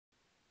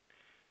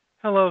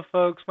Hello,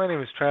 folks. My name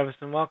is Travis,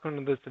 and welcome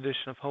to this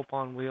edition of Hope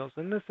on Wheels.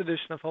 In this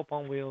edition of Hope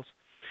on Wheels,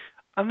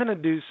 I'm going to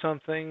do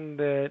something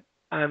that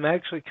I'm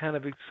actually kind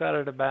of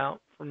excited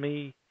about for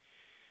me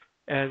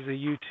as a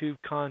YouTube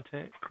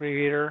content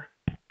creator.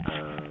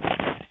 Um,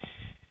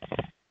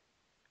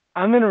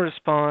 I'm going to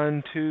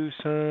respond to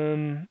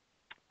some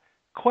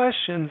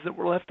questions that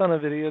were left on a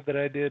video that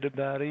I did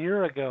about a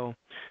year ago.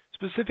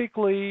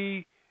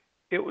 Specifically,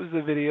 it was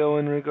a video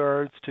in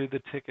regards to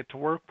the Ticket to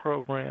Work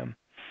program.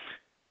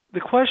 The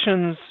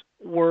questions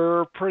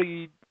were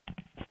pretty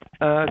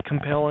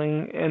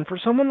compelling. And for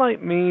someone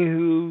like me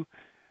who,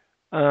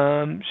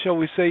 shall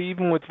we say,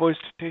 even with voice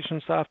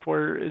dictation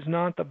software, is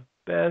not the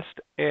best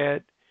at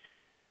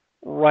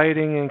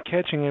writing and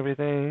catching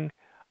everything,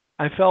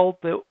 I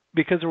felt that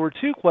because there were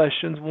two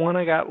questions, one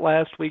I got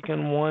last week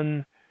and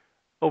one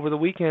over the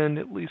weekend,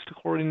 at least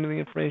according to the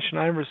information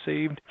I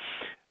received,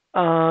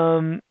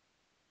 um,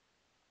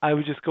 I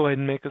would just go ahead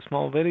and make a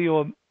small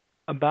video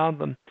about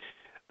them.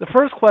 The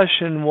first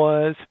question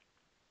was,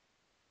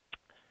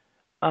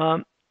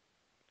 um,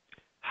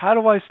 how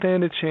do I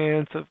stand a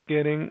chance of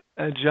getting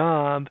a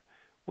job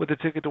with the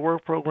Ticket to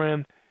Work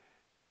program?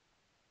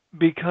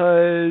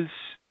 Because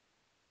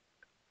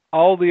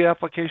all the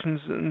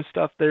applications and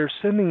stuff they're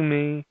sending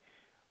me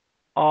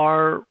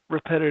are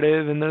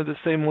repetitive and they're the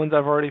same ones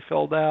I've already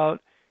filled out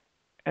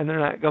and they're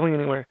not going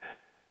anywhere.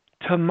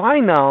 To my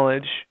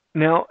knowledge,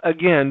 now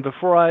again,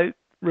 before I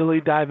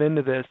really dive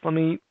into this, let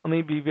me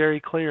be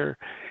very clear.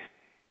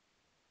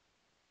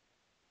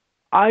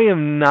 I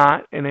am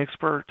not an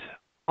expert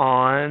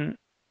on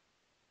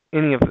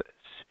any of this.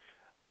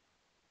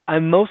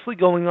 I'm mostly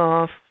going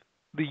off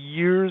the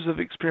years of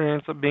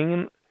experience of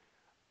being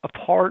a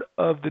part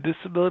of the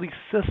disability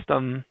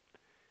system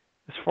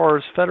as far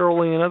as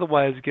federally and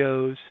otherwise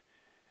goes.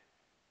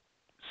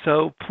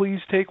 So please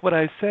take what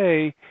I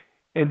say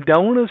and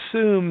don't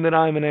assume that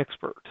I'm an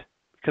expert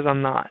because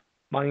I'm not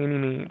by any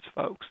means,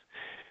 folks.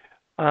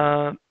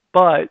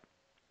 But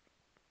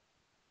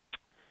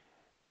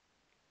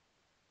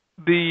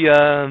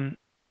the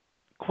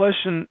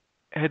question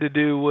had to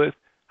do with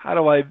how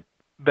do I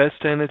best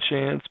stand a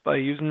chance by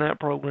using that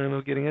program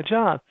of getting a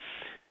job.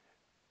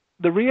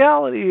 The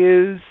reality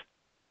is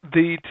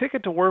the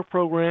Ticket to Work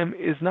program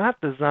is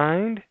not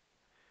designed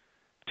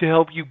to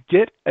help you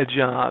get a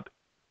job.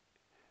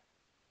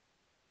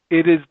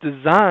 It is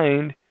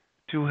designed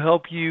to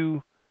help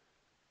you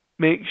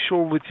make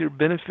sure with your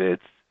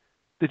benefits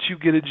that you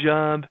get a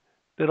job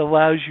that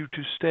allows you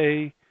to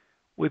stay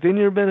within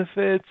your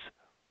benefits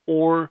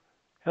or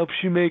helps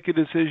you make a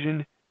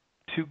decision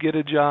to get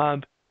a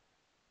job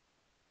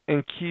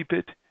and keep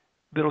it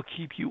that'll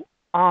keep you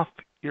off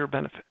your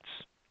benefits.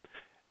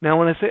 Now,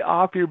 when I say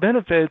off your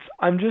benefits,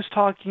 I'm just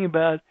talking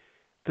about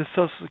the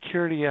Social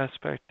Security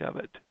aspect of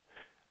it.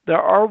 There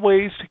are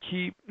ways to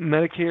keep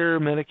Medicare,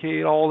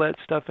 Medicaid, all that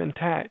stuff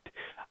intact.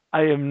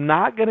 I am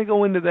not going to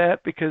go into that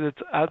because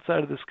it's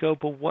outside of the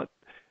scope of what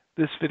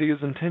this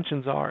video's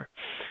intentions are.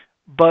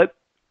 But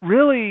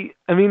really,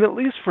 I mean, at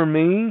least for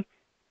me,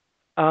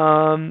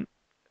 um,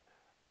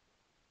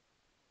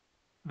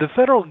 the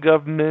federal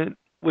government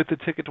with the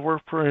Ticket to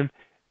Work program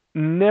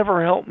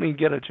never helped me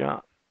get a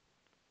job.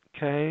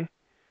 Okay?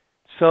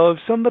 So if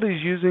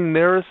somebody's using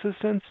their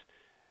assistance,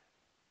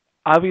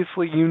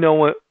 obviously you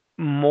know it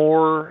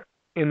more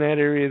in that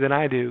area than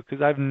I do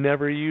because I've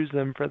never used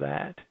them for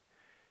that.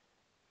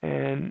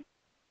 And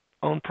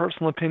on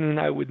personal opinion,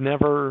 I would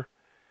never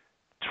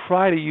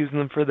try to use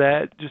them for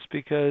that just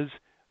because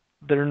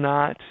they're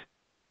not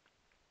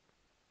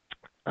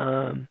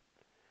um,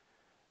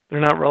 they're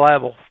not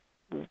reliable.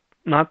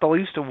 Not the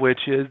least of which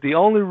is the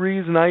only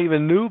reason I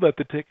even knew about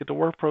the Ticket to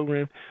Work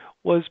program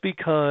was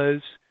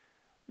because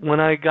when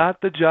I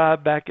got the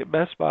job back at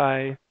Best Buy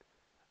a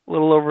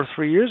little over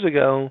 3 years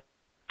ago,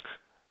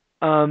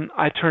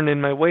 I turned in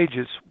my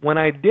wages. When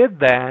I did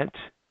that,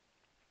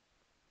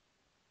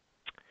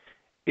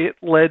 it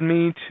led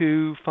me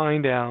to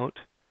find out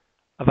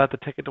about the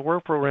Ticket to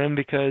Work program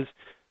because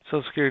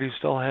Social Security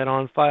still had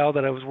on file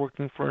that I was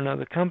working for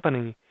another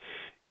company,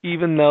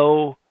 even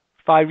though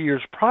 5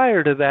 years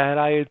prior to that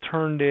I had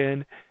turned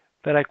in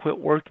that I quit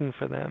working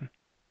for them.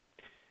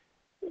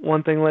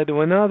 One thing led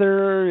to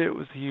another. It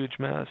was a huge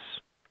mess.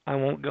 I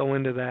won't go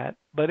into that.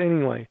 But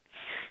anyway,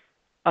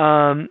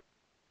 um,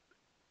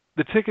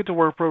 the Ticket to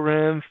Work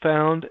program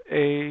found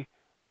a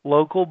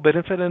local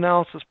benefit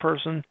analysis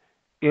person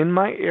in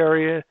my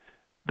area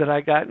that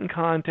I got in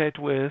contact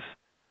with.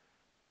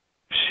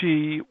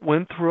 She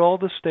went through all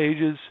the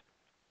stages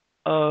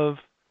of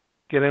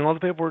getting all the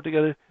paperwork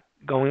together,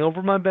 going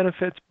over my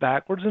benefits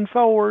backwards and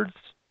forwards,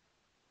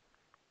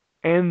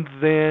 and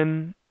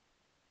then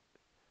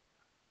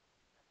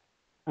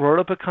wrote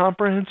up a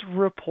comprehensive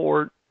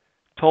report,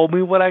 told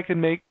me what I could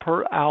make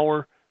per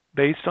hour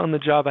based on the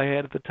job I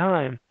had at the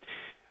time.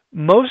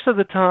 Most of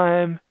the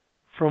time,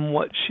 from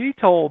what she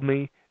told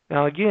me,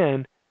 now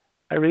again,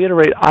 I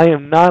reiterate, I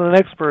am not an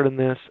expert in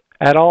this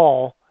at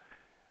all,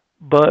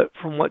 but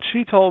from what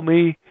she told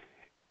me,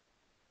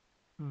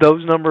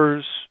 those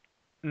numbers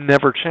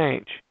never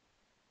change.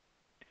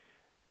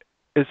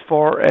 as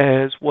far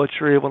as what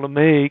you're able to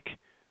make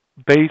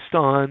based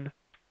on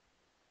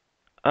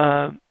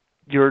uh,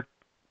 your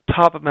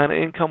top amount of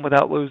income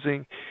without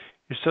losing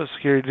your Social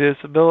Security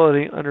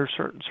disability under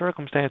certain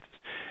circumstances.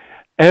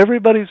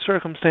 Everybody's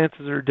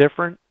circumstances are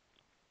different,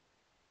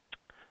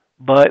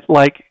 but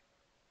like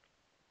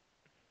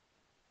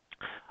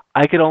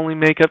I could only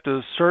make up to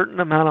a certain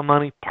amount of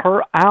money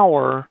per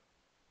hour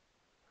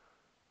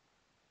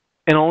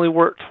and only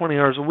work 20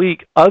 hours a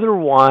week.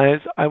 Otherwise,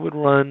 I would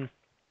run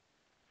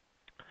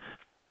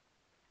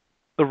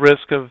the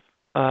risk of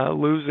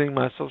losing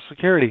my Social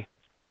Security.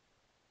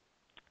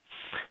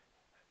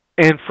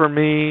 And for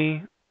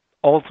me,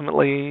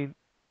 ultimately,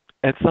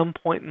 at some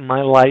point in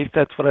my life,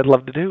 that's what I'd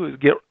love to do is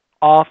get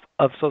off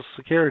of Social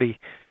Security.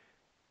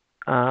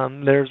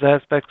 There's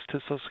aspects to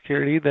Social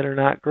Security that are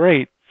not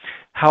great.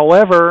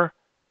 However,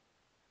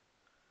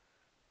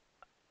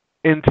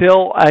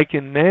 until I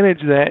can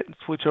manage that and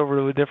switch over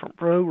to a different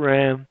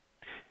program,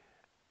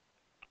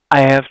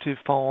 I have to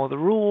follow the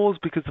rules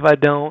because if I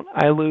don't,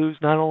 I lose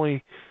not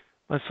only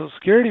my Social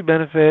Security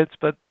benefits,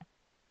 but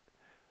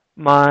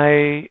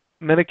my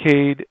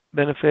Medicaid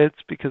benefits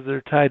because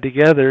they're tied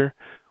together,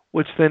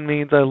 which then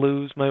means I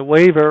lose my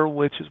waiver,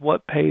 which is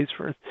what pays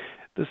for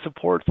the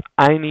supports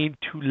I need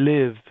to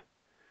live.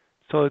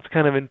 So it's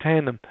kind of in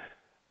tandem.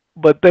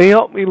 But they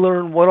helped me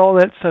learn what all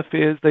that stuff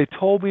is. They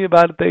told me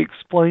about it. They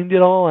explained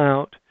it all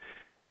out.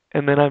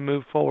 And then I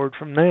moved forward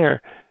from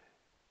there.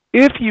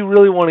 If you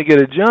really want to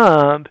get a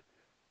job,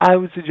 I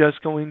would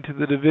suggest going to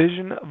the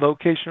Division of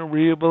Vocational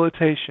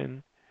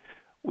Rehabilitation,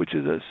 which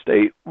is a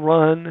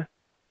state-run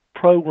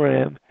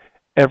program.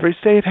 Every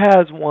state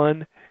has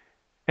one,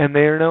 and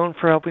they are known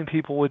for helping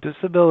people with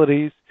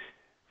disabilities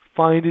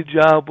find a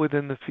job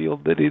within the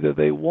field that either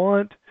they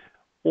want,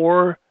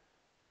 or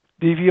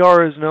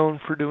DVR is known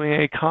for doing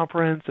a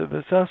comprehensive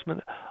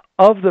assessment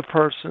of the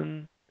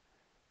person,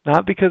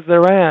 not because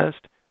they're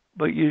asked,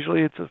 but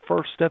usually it's the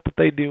first step that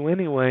they do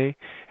anyway,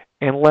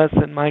 unless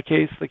in my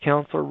case the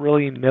counselor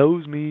really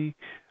knows me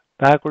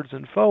backwards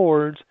and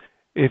forwards.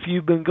 If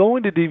you've been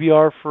going to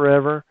DVR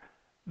forever,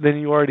 then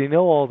you already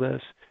know all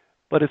this.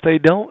 But if they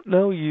don't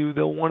know you,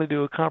 they'll want to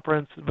do a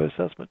comprehensive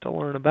assessment to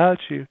learn about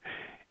you.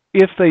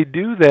 If they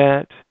do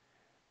that,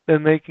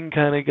 then they can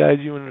kind of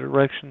guide you in a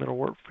direction that'll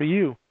work for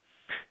you.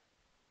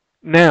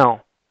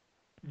 Now,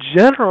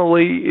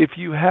 generally, if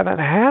you haven't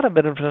had a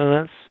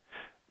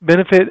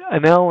benefit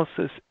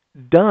analysis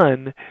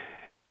done,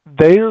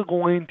 they are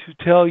going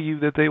to tell you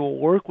that they will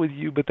work with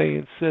you, but they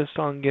insist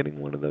on getting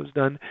one of those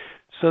done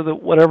so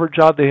that whatever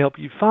job they help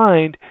you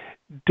find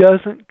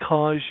doesn't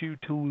cause you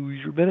to lose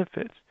your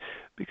benefits.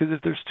 Because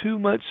if there's too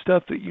much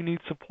stuff that you need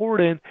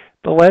support in,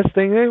 the last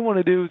thing they want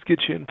to do is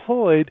get you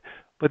employed,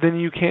 but then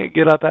you can't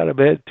get up out of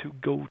bed to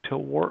go to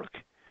work.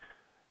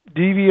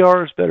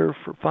 DVR is better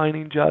for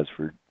finding jobs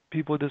for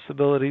people with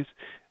disabilities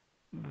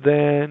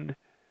than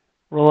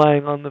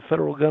relying on the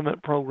federal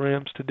government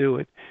programs to do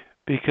it,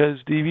 because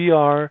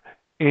DVR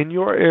in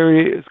your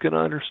area is going to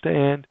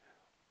understand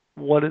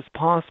what is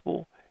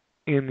possible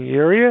in the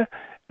area,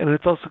 and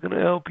it's also going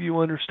to help you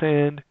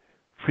understand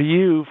for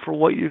you for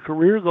what your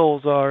career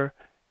goals are,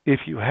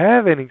 if you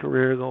have any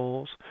career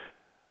goals,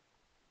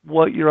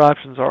 what your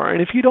options are.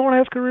 And if you don't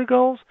have career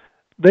goals,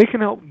 they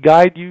can help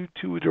guide you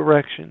to a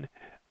direction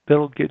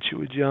that'll get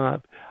you a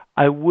job.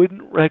 I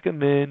wouldn't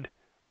recommend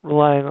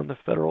relying on the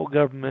federal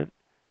government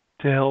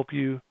to help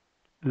you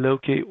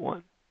locate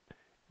one.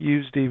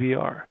 Use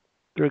DVR.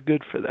 They're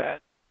good for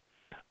that.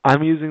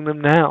 I'm using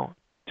them now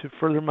to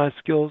further my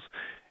skills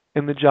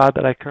in the job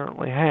that I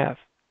currently have.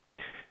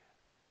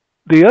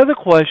 The other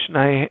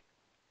question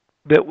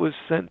that was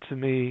sent to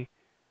me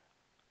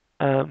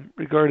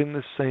regarding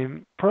the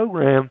same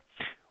program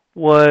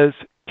was,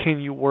 can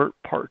you work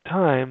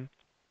part-time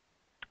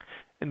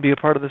and be a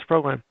part of this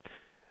program?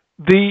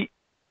 The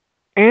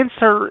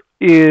answer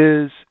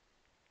is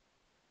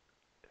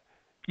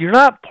you're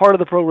not part of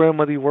the program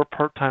whether you work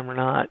part-time or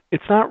not.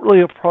 It's not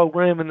really a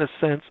program in the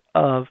sense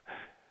of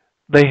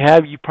they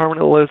have you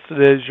permanently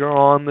listed as you're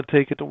on the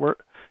Ticket to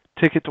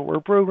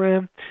Work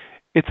program.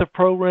 It's a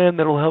program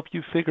that will help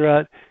you figure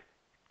out,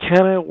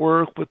 can I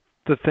work with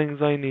the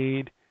things I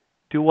need?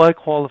 Do I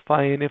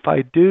qualify? And if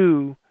I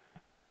do,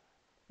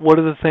 what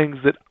are the things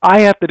that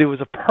I have to do as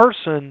a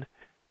person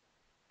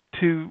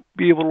to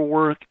be able to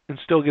work and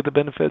still get the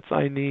benefits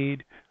I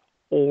need,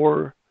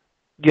 or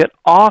get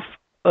off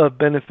of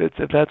benefits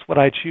if that's what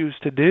I choose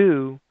to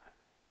do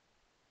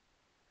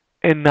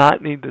and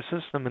not need the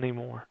system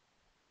anymore.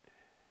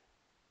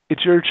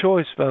 It's your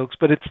choice, folks,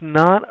 but it's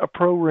not a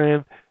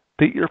program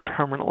that you're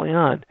permanently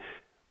on.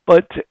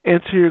 But to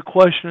answer your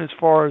question as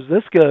far as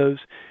this goes,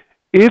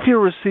 if you're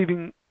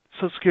receiving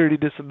Social Security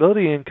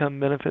disability income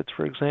benefits,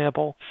 for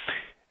example,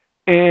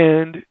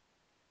 and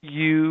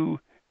you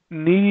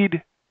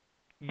need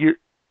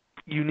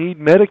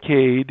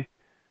Medicaid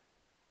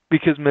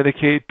because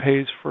Medicaid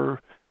pays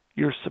for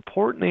your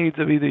support needs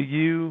of either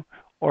you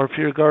or if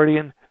you're a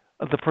guardian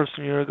of the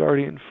person you're a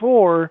guardian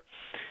for,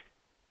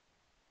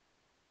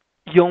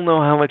 you'll know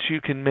how much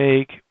you can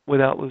make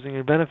without losing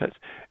your benefits.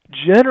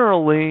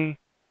 Generally,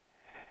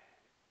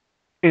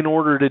 in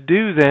order to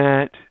do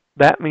that,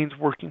 that means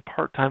working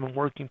part-time and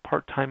working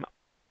part-time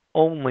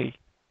only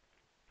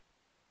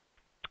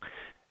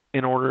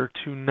in order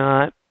to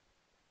not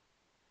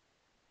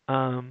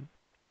um,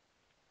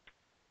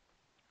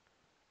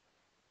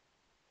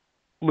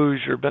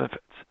 lose your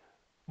benefits.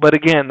 But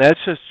again, that's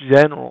just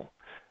general.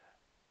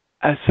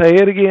 I say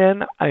it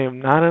again, I am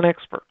not an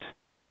expert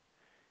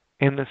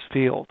in this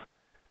field.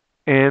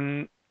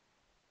 And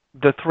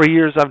the 3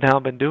 years I've now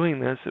been doing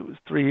this, it was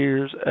 3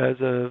 years as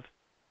of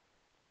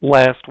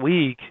last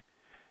week.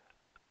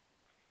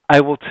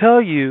 I will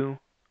tell you,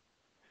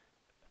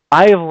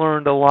 I have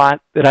learned a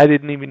lot that I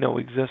didn't even know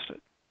existed.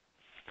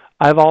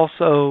 I've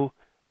also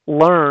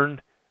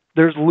learned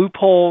there's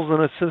loopholes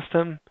in a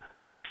system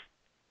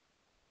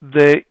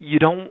that you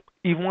don't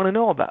even want to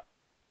know about.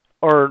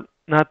 Or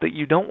not that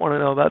you don't want to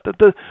know about, that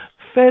the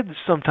feds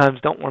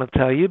sometimes don't want to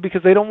tell you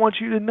because they don't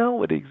want you to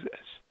know it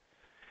exists.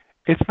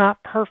 It's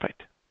not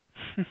perfect.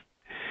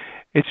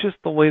 It's just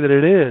the way that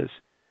it is.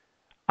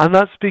 I'm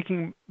not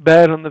speaking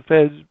bad on the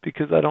feds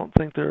because I don't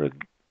think they're a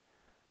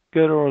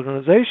good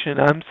organization.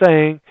 I'm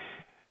saying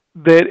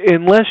that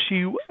unless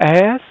you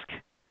ask,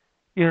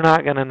 you're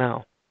not going to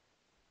know.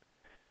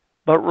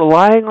 But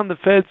relying on the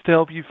feds to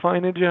help you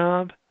find a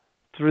job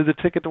through the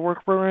Ticket to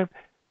Work program,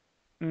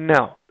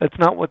 no, that's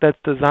not what that's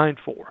designed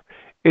for.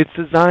 It's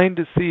designed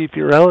to see if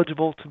you're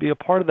eligible to be a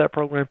part of that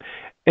program,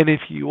 and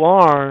if you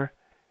are,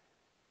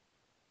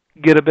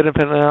 get a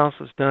benefit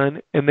analysis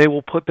done, and they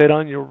will put that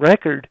on your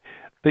record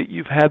that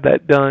you've had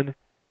that done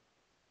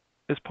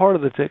as part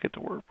of the Ticket to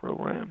Work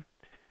program.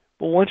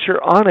 But once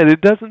you're on it,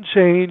 it doesn't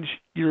change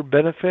your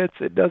benefits.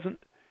 It doesn't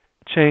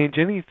change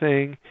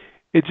anything.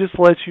 It just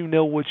lets you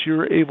know what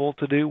you're able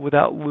to do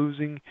without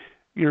losing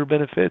your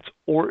benefits,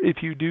 or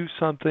if you do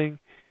something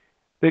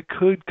that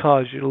could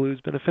cause you to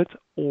lose benefits,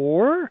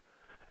 or,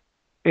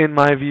 in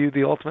my view,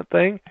 the ultimate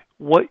thing,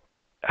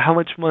 how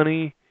much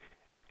money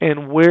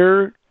and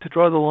where to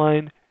draw the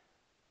line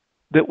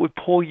that would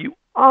pull you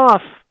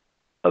off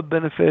of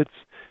benefits,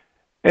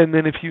 and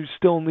then if you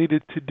still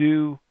needed to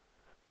do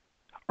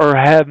or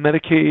have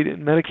Medicaid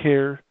and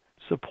Medicare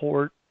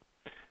support,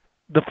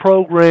 the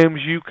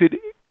programs you could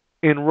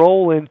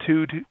enroll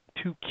into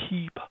to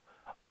keep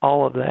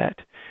all of that.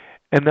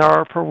 And there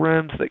are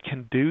programs that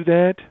can do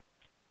that.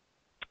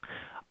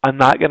 I'm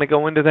not going to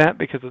go into that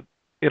because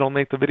it'll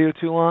make the video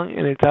too long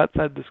and it's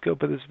outside the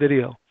scope of this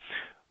video.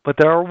 But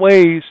there are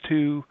ways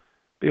to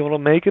be able to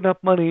make enough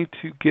money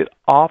to get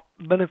off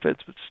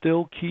benefits but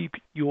still keep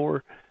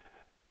your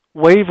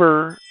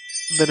waiver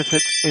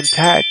benefits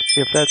intact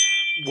if that's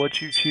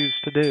what you choose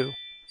to do.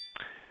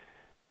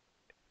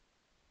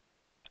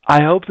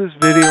 I hope this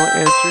video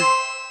answered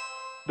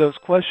those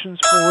questions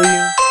for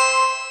you.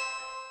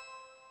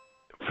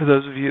 For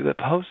those of you that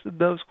posted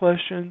those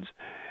questions,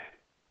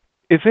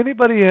 if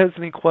anybody has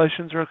any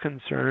questions or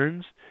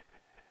concerns,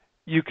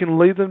 you can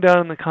leave them down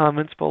in the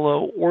comments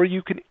below, or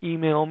you can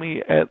email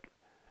me at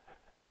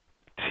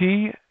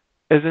T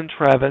as in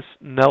Travis,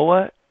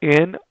 Noah,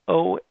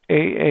 Noah.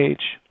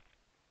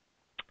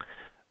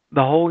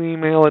 The whole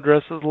email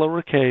address is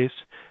lowercase,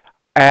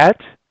 at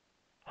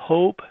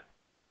Hope,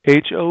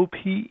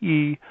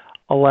 HOPE,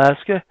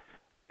 Alaska,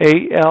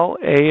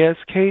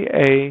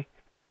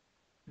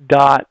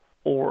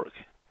 ALASKA.org.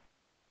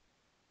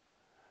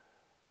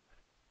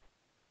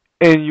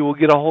 And you will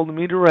get a hold of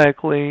me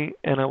directly,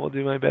 and I will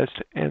do my best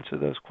to answer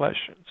those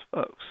questions,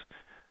 folks.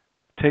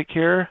 Take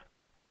care.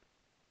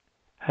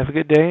 Have a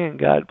good day, and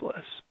God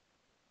bless.